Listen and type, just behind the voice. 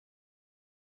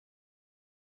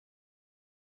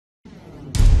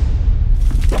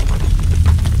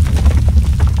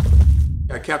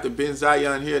got Captain Ben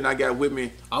Zion here, and I got with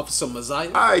me Officer Messiah.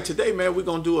 All right, today, man, we're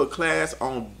going to do a class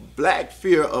on black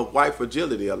fear of white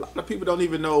fragility. A lot of people don't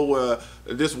even know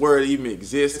this word even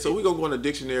exists. So we're going to go in the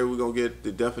dictionary. We're going to get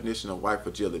the definition of white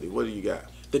fragility. What do you got?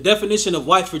 The definition of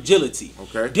white fragility.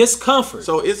 Okay. Discomfort.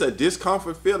 So it's a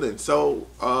discomfort feeling. So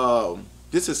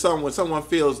this is when someone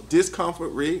feels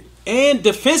discomfort, read. And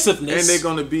defensiveness. And they're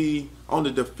going to be on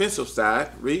the defensive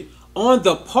side, read. On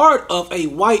the part of a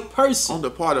white person. On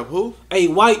the part of who? A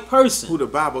white person. Who the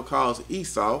Bible calls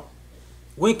Esau.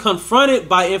 When confronted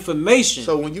by information.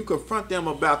 So when you confront them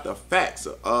about the facts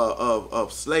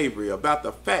of slavery, about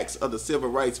the facts of the civil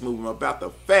rights movement, about the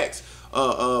facts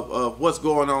of what's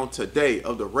going on today,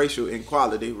 of the racial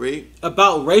inequality, read.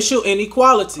 About racial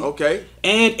inequality. Okay.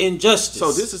 And injustice.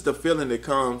 So this is the feeling that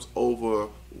comes over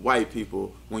white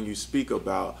people when you speak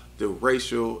about the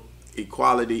racial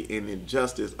equality and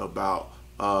injustice about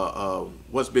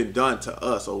what's been done to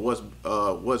us, or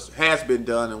what has been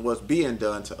done and what's being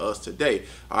done to us today.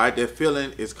 All right, that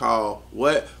feeling is called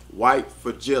what? White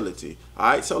fragility.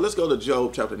 All right, so let's go to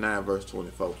Job chapter 9 verse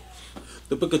 24.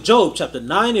 The book of Job chapter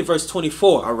 9 and verse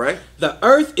 24. All right. The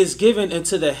earth is given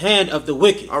into the hand of the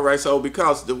wicked. All right, so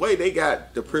because the way they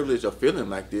got the privilege of feeling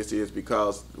like this is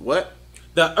because what?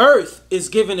 The earth is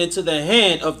given into the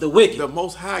hand of the wicked. The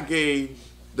Most High gave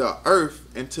the earth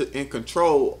in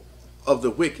control of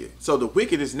the wicked. So the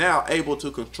wicked is now able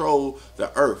to control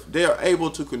the earth. They're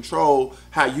able to control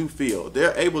how you feel.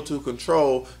 They're able to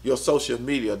control your social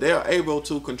media. They're able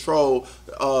to control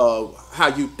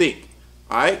how you think.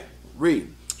 All right, read.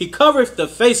 He covereth the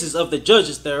faces of the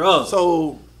judges thereof.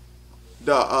 So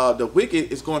the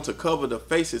wicked is going to cover the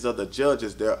faces of the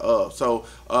judges thereof. So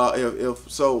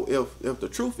if the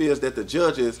truth is that the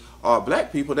judges are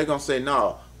black people, they're gonna say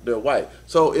no, they're white.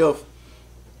 So if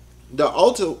the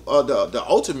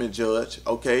ultimate judge,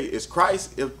 okay, is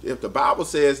Christ. If the Bible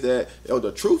says that, or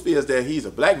the truth is that he's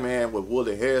a black man with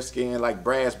woolly hair, skin like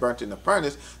brass burnt in the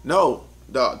furnace, no,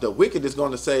 the wicked is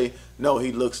going to say, no,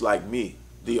 he looks like me,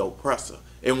 the oppressor.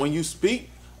 And when you speak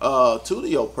to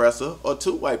the oppressor or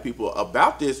to white people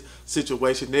about this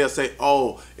situation, they'll say,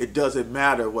 oh, it doesn't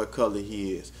matter what color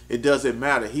he is. It doesn't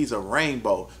matter. He's a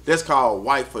rainbow. That's called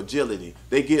white fragility.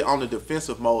 They get on the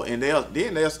defensive mode, and they'll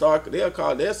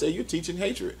say you're teaching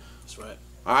hatred. That's right.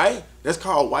 All right, that's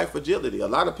called white fragility. A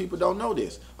lot of people don't know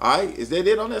this. All right, is that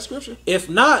it on that scripture? If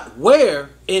not, where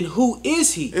and who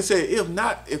is he? It said, if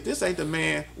not, if this ain't the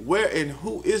man, where and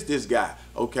who is this guy?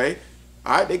 Okay.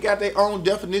 All right, they got their own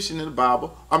definition in the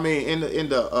Bible. I mean,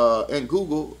 in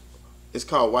Google, it's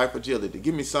called white fragility.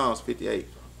 Give me Psalms 58.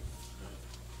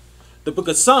 The book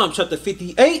of Psalms, chapter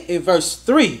 58, and verse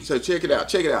 3. So check it out.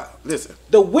 Check it out. Listen.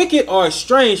 The wicked are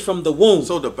estranged from the womb.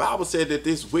 So the Bible said that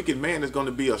this wicked man is going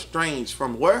to be estranged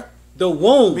from where? The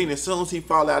womb. Meaning, as soon as he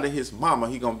fall out of his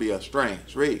mama, he going to be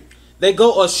estranged. Read. They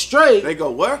go astray. They go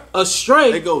where?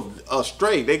 Astray. They go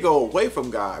astray. They go away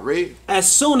from God. Read.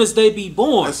 As soon as they be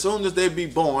born. As soon as they be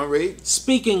born. Read.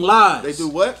 Speaking lies. They do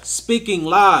what? Speaking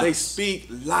lies. They speak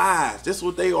lies. That's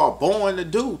what they are born to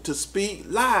do, to speak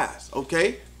lies.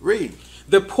 Okay? Read.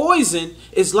 The poison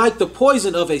is like the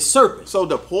poison of a serpent. So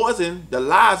the poison, the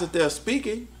lies that they're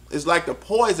speaking, is like the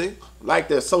poison, like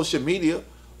their social media,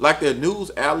 like their news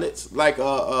outlets, like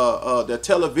their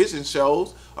television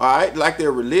shows, all right, like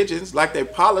their religions, like their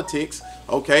politics,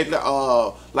 okay,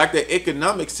 like their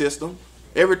economic system,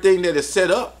 everything that is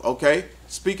set up, okay,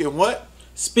 speaking what?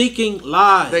 Speaking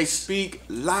lies. They speak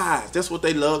lies. That's what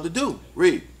they love to do.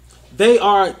 Read. They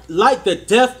are like the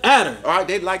deaf adder. All right,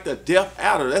 they like the deaf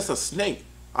adder. That's a snake.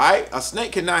 All right, a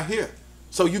snake cannot hear.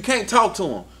 So you can't talk to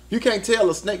him. You can't tell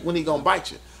a snake when he gonna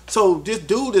bite you. So this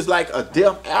dude is like a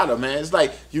deaf adder, man. It's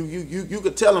like you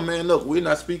could tell him, man, look, we're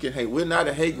not speaking hate. We're not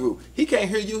a hate group. He can't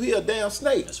hear you. He a damn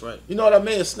snake. That's right. You know what I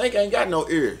mean? A snake ain't got no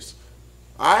ears.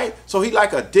 All right? So he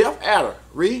like a deaf adder.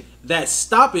 Read. That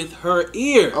stoppeth her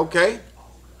ear. Okay.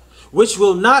 Which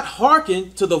will not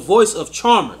hearken to the voice of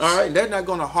charmers. All right, they're not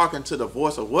going to hearken to the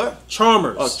voice of what?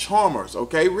 Charmers. Charmers,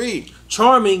 okay, read.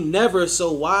 Charming never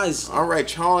so wisely. All right,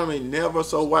 charming never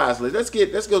so wisely. Let's go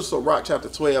to Sirach chapter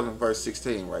 12 and verse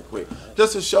 16 right quick.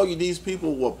 Just to show you these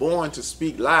people were born to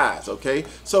speak lies, okay?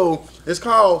 So it's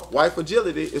called white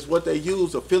fragility. It's what they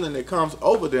use, a feeling that comes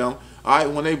over them, all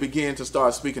right, when they begin to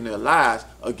start speaking their lies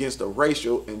against the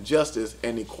racial injustice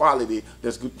and equality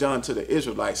that's done to the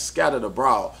Israelites scattered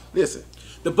abroad. Listen.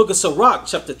 The book of Sirach,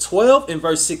 chapter 12 and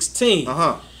verse 16.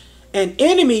 An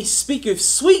enemy speaketh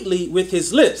sweetly with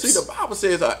his lips. See, the Bible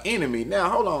says an enemy. Now,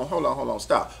 hold on,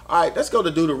 stop. All right, let's go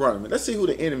to Deuteronomy. Let's see who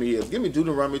the enemy is. Give me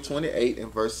Deuteronomy 28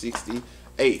 and verse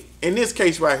 68. In this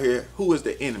case right here, who is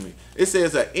the enemy? It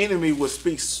says an enemy will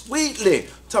speak sweetly.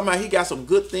 Talking about he got some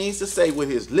good things to say with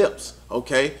his lips,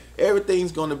 okay?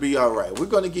 Everything's going to be all right. We're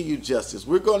going to give you justice.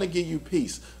 We're going to give you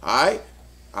peace, all right?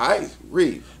 All right,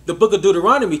 read. The book of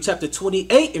Deuteronomy chapter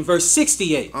 28 and verse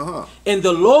 68. And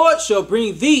the Lord shall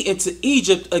bring thee into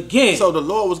Egypt again. So the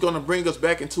Lord was going to bring us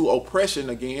back into oppression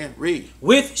again. Read.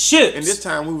 With ships. And this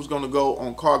time we was going to go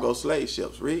on cargo slave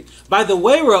ships. Read. By the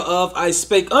way whereof I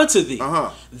spake unto thee.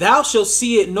 Thou shalt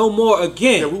see it no more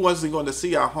again. Yeah, we wasn't going to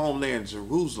see our homeland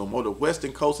Jerusalem or the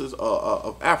western coasts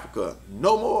of Africa.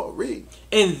 No more. Read.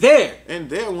 And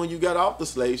there when you got off the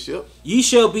slave ship, ye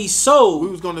shall be sold. We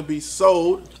was going to be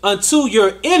sold unto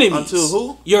your enemies. Unto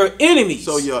who? Your enemies.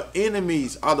 So your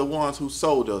enemies are the ones who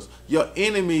sold us. Your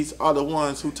enemies are the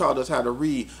ones who taught us how to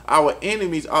read. Our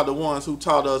enemies are the ones who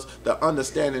taught us the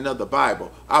understanding of the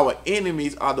Bible. Our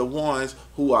enemies are the ones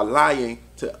who are lying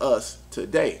to us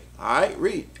today. All right,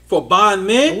 read. For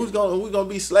bondmen. We're gonna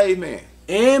be slave men.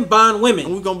 And bondwomen.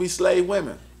 And we're gonna be slave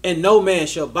women. And no man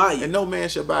shall buy you. And no man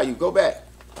shall buy you. Go back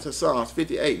to Psalms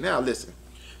 58. Now listen.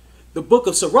 The book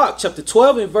of Sirach, chapter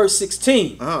 12 and verse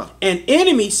 16. An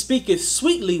enemy speaketh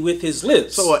sweetly with his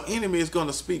lips. So an enemy is going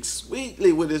to speak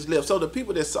sweetly with his lips. So the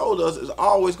people that sold us is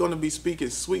always going to be speaking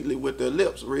sweetly with their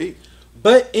lips. Read.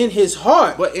 But in his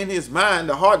heart. But in his mind,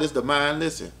 the heart is the mind.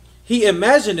 Listen. He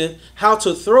imagineth how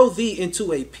to throw thee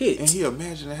into a pit. And he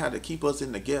imagined how to keep us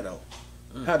in the ghetto.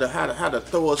 How to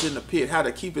throw us in the pit, how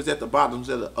to keep us at the bottoms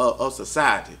of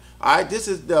society. All right, this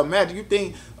is the imagine. You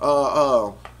think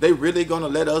they really gonna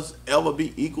let us ever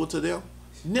be equal to them?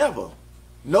 Never.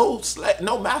 No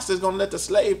master is gonna let the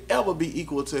slave ever be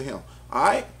equal to him. All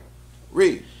right,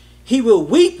 read. He will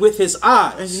weep with his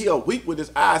eyes. And he'll weep with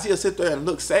his eyes. He'll sit there and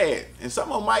look sad. And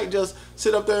some of them might just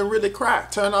sit up there and really cry,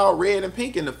 turn all red and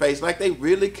pink in the face, like they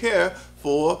really care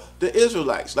for the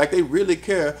Israelites, like they really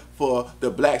care for the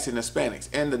blacks and Hispanics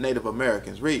and the Native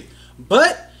Americans. Read.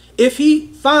 But if he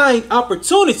find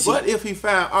opportunity.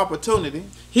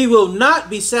 He will not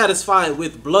be satisfied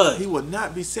with blood. He will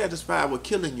not be satisfied with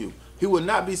killing you. He will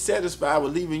not be satisfied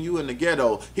with leaving you in the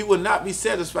ghetto. He will not be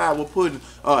satisfied with putting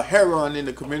heroin in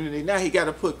the community. Now he got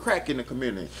to put crack in the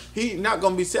community. He's not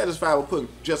going to be satisfied with putting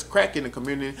just crack in the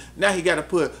community. Now he got to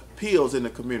put pills in the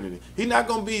community. He's not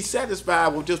going to be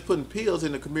satisfied with just putting pills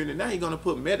in the community. Now he's going to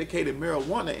put medicated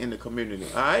marijuana in the community.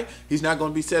 All right? He's not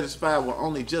going to be satisfied with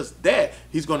only just that.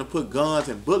 He's going to put guns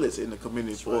and bullets in the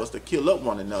community for us to kill up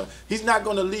one another. He's not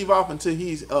going to leave off until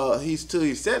he's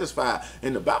satisfied.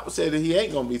 And the Bible said that he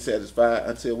ain't going to be satisfied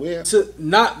until when? To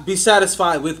not be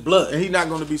satisfied with blood. And he's not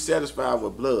going to be satisfied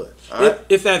with blood. All right?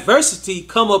 If adversity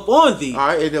come upon thee. All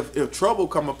right? And if trouble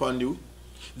come upon you,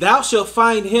 thou shalt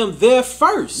find him there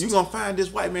first. You're going to find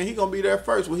this white man. He's going to be there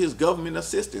first with his government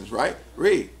assistance, right?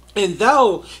 Read. And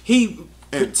though he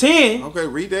pretend. Okay,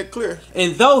 read that clear.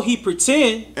 And though he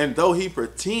pretend. He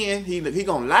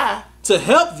going to lie. To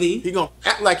help thee. He going to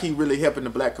act like he really helping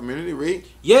the black community. Read.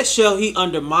 Yet shall he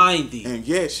undermine thee. And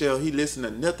yet shall he listen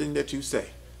to nothing that you say.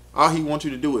 All he wants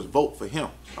you to do is vote for him.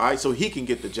 All right, so he can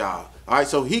get the job. All right,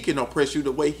 so he can oppress you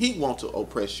the way he wants to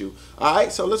oppress you. All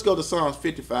right, so let's go to Psalms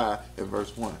 55 and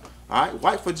verse 1. All right,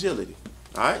 white fragility.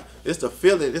 All right, it's the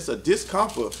feeling, it's a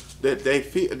discomfort that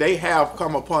they have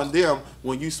come upon them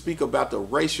when you speak about the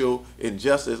racial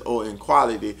injustice or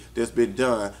inequality that's been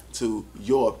done to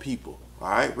your people. All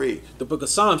right, read. The book of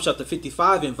Psalms chapter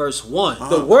 55 and verse 1.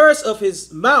 The words of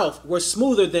his mouth were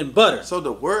smoother than butter. So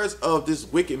the words of this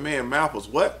wicked man's mouth was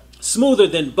what? Smoother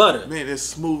than butter. Man, it's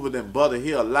smoother than butter.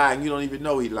 He'll lie and you don't even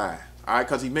know he lying. All right,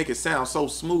 because he make it sound so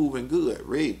smooth and good.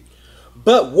 Read.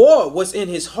 But war was in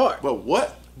his heart. But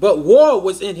what? But war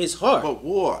was in his heart. But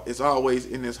war is always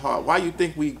in his heart. Why you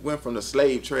think we went from the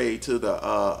slave trade to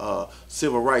the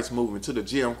civil rights movement to the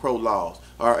Jim Crow laws,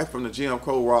 or from the Jim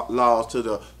Crow laws to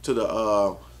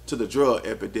the drug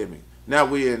epidemic? Now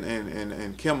we're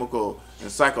in chemical and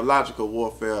psychological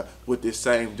warfare with this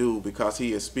same dude because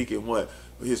he is speaking what?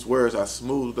 His words are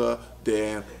smoother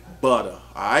than butter.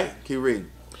 All right, keep reading.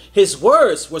 His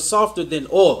words were softer than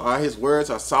oil. All right, his words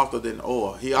are softer than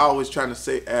oil. He always trying to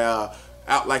say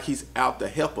out like he's out to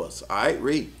help us. All right,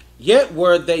 read. Yet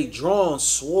were they drawn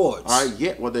swords. All right,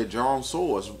 yet were they drawn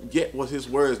swords. Yet was his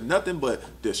words nothing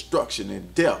but destruction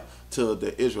and death to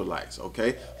the Israelites.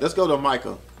 Okay, let's go to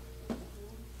Micah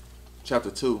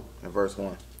chapter 2 and verse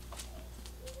 1.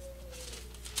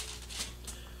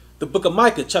 The book of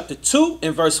Micah chapter 2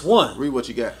 and verse 1. Read what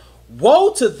you got.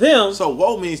 Woe to them. So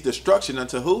woe means destruction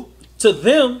unto who? To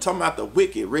them. Talking about the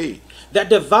wicked. Read. that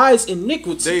devise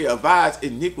iniquity. They devise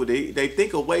iniquity. They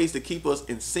think of ways to keep us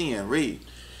in sin. Read.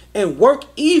 And work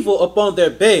evil upon their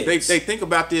beds. They think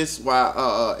about this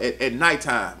while at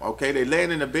nighttime. Okay, they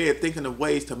laying in the bed thinking of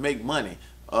ways to make money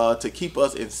to keep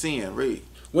us in sin. Read.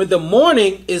 When the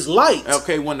morning is light.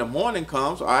 Okay, when the morning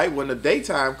comes, all right, when the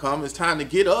daytime comes, it's time to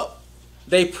get up.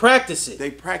 They practice it.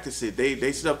 They practice it.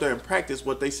 They sit up there and practice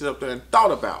what they sit up there and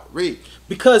thought about. Read.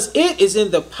 Because it is in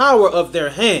the power of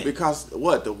their hand. Because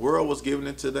what? The world was given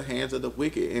into the hands of the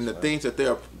wicked, and the things that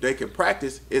they can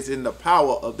practice is in the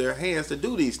power of their hands to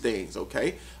do these things.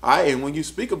 Okay, all right. And when you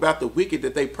speak about the wicked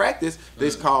that they practice,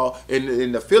 it's called,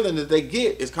 and the feeling that they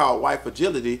get is called white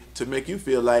fragility, to make you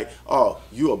feel like, oh,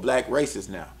 you a black racist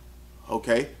now.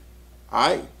 Okay, all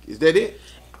right. Is that it?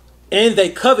 And they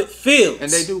covet fields. And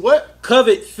they do what?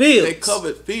 Covet fields. They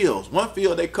covet fields. One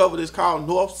field they covet is called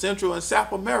North, Central, and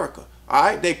South America. All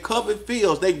right? They covet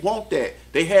fields. They want that.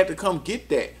 They had to come get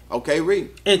that. Okay,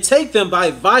 read. And take them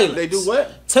by violence. They do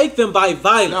what? Take them by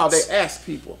violence. No, they ask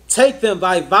people. Take them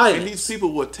by violence. And these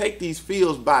people will take these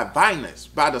fields by violence,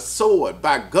 by the sword,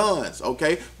 by guns,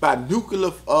 okay? By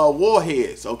nuclear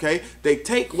warheads, okay? They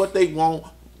take what they want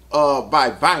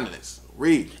by violence.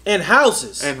 Read. And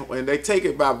houses. And they take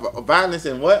it by violence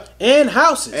and what? And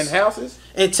houses. And houses.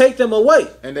 And take them away.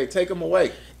 And they take them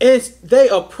away. And they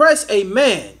oppress a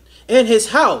man in his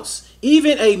house,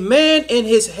 even a man in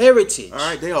his heritage. All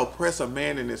right, they oppress a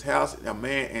man in his house, a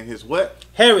man in his what?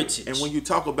 Heritage. And when you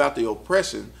talk about the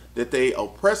oppression that they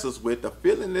oppress us with, the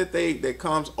feeling that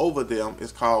comes over them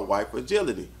is called white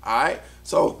fragility. All right,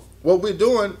 so what we're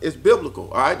doing is biblical.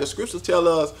 All right, the scriptures tell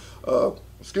us to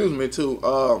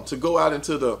go out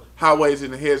into the highways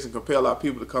and the hedges and compel our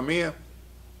people to come in,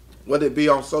 whether it be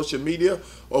on social media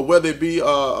or whether it be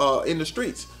in the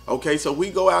streets. Okay, so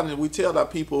we go out and we tell our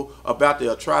people about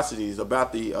the atrocities,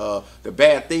 about the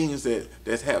bad things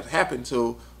that have happened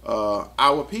to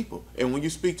our people. And when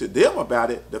you speak to them about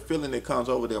it, the feeling that comes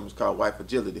over them is called white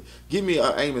fragility. Give me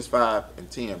Amos 5 and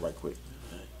 10 right quick.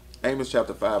 Amos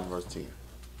chapter 5 and verse 10.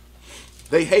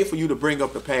 They hate for you to bring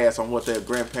up the past on what their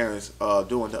grandparents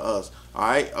doing to us. All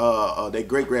right, their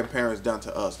great grandparents done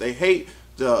to us. They hate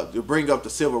to bring up the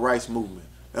civil rights movement.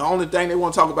 The only thing they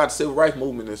want to talk about the civil rights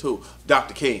movement is who?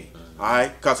 Dr. King. All right,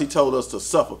 because he told us to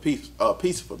suffer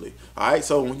peacefully. All right,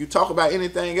 so when you talk about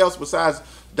anything else besides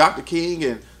Dr. King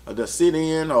and the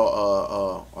sit-in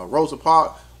or Rosa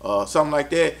Parks, something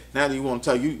like that, now you want to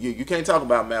tell you can't talk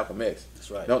about Malcolm X.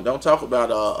 That's right. Don't talk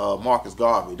about Marcus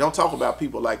Garvey. Don't talk about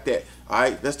people like that. All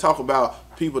right, let's talk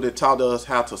about people that taught us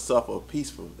how to suffer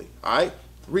peacefully. All right,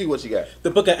 read what you got.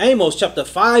 The book of Amos chapter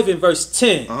 5 and verse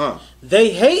 10.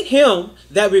 They hate him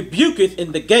that rebuketh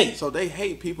in the gate. So they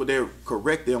hate people that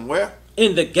correct them where?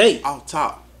 In the gate. Off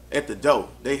top, at the door.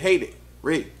 They hate it.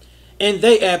 Read. And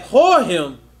they abhor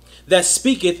him that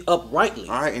speaketh uprightly.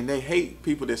 All right, and they hate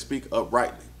people that speak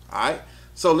uprightly. All right,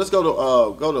 so let's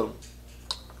go to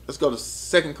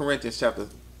 2 Corinthians chapter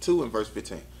 2 and verse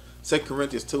 15. 2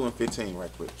 Corinthians 2 and 15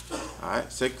 right quick. All right,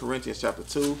 2 Corinthians chapter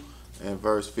 2 and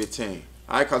verse 15.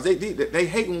 All right, because they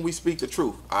hate when we speak the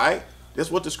truth. All right, that's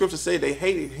what the scriptures say. They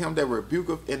hated him that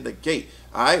rebuketh in the gate.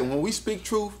 All right, when we speak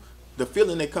truth, the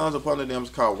feeling that comes upon them is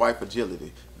called white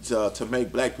fragility. To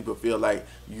make black people feel like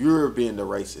you're being the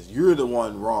racist. You're the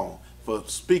one wrong for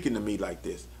speaking to me like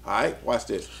this. All right, watch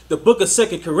this. The book of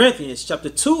 2 Corinthians chapter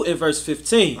 2 and verse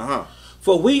 15.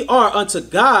 For we are unto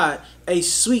God a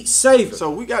sweet savor.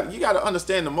 So you got to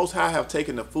understand the Most High have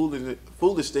taken the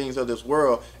foolish things of this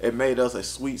world and made us a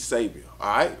sweet savior.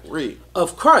 All right, read.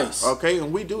 Of Christ. Okay,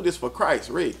 and we do this for Christ.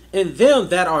 Read. In them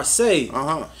that are saved.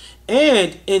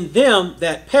 And in them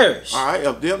that perish. All right,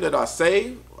 of them that are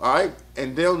saved. All right,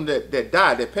 and them that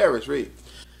die, that perish. Read.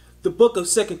 The book of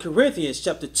 2 Corinthians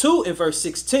chapter 2 and verse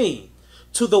 16.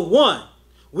 To the one,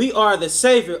 we are the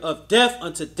savior of death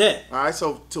unto death. All right,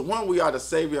 so to one we are the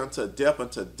savior unto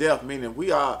death, meaning we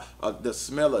are the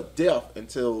smell of death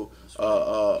until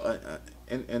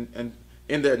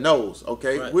in their nose.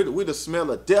 Okay, right. We're the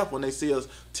smell of death when they see us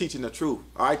teaching the truth.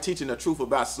 All right, teaching the truth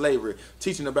about slavery,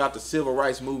 teaching about the civil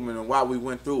rights movement and why we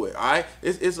went through it. All right,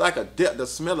 it's like the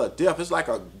smell of death. It's like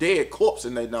a dead corpse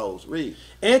in their nose. Read.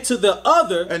 And to the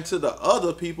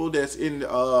other people that's in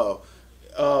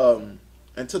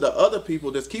and to the other people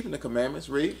that's keeping the commandments,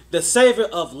 read. The savior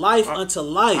of life unto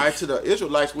life. All right, to the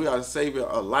Israelites, we are the savior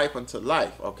of life unto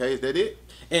life. Okay, is that it?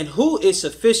 And who is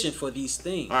sufficient for these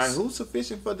things? All right, who's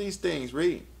sufficient for these things?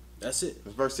 Read. That's it.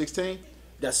 It's verse 16?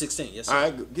 That's 16, yes sir.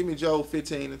 All right, give me Job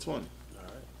 15 and 20. All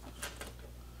right.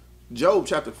 Job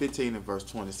chapter 15 and verse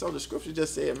 20. So the scripture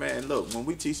just said, man, look, when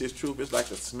we teach this truth, it's like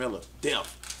the smell of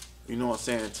death. You know what I'm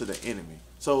saying? To the enemy.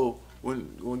 So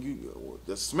when you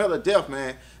the smell of death,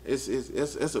 man, it's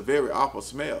a very awful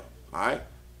smell. All right.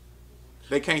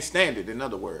 They can't stand it, in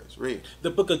other words. Read. The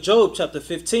book of Job, chapter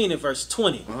 15 and verse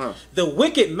 20. The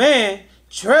wicked man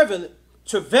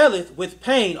travaileth with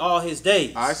pain all his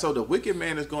days. All right, so the wicked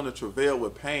man is going to travail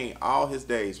with pain all his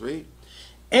days. Read.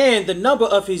 And the number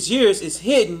of his years is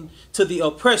hidden to the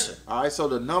oppressor. All right, so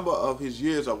the number of his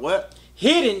years are what?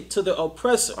 Hidden to the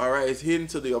oppressor. All right, it's hidden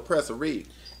to the oppressor. Read.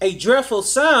 A dreadful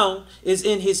sound is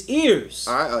in his ears.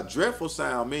 All right, a dreadful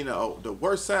sound, meaning the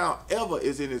worst sound ever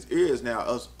is in his ears now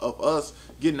of us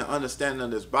getting the understanding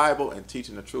of this Bible and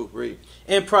teaching the truth. Read.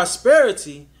 And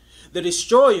prosperity, the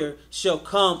destroyer shall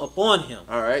come upon him.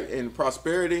 All right, and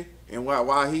prosperity, and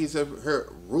while he's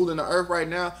here ruling the earth right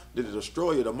now, the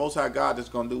destroyer, the Most High God, is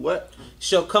going to do what?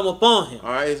 Shall come upon him.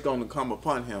 All right, it's going to come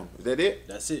upon him. Is that it?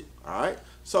 That's it. All right.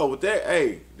 So with that,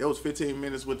 hey, that was 15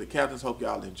 minutes with the captains. Hope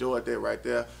y'all enjoyed that right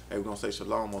there. Hey, we're going to say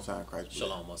shalom, Most High in Christ.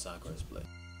 Shalom, Most High in Christ.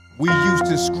 We used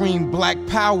to scream black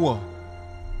power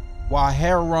while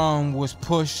Heron was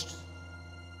pushed.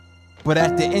 But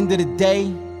at the end of the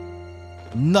day,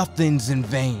 nothing's in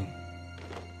vain.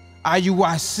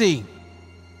 IUIC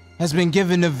has been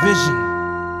given a vision.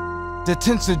 The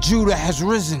tents of Judah has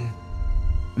risen.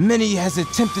 Many has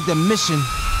attempted the mission.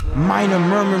 Minor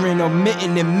murmuring,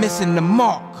 omitting, and missing the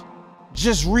mark.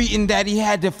 Just reading that he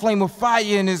had the flame of fire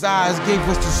in his eyes gave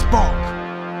us the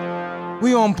spark.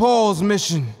 We on Paul's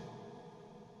mission.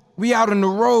 We out on the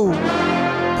road,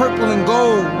 purple and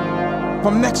gold.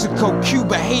 From Mexico,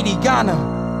 Cuba, Haiti,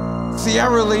 Ghana,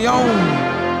 Sierra Leone.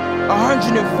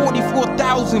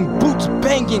 144,000 boots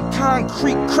banging,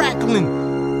 concrete crackling.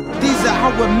 These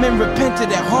are our men repented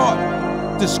at heart.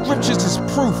 The scriptures is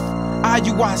proof.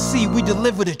 IUIC, we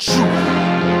deliver the truth.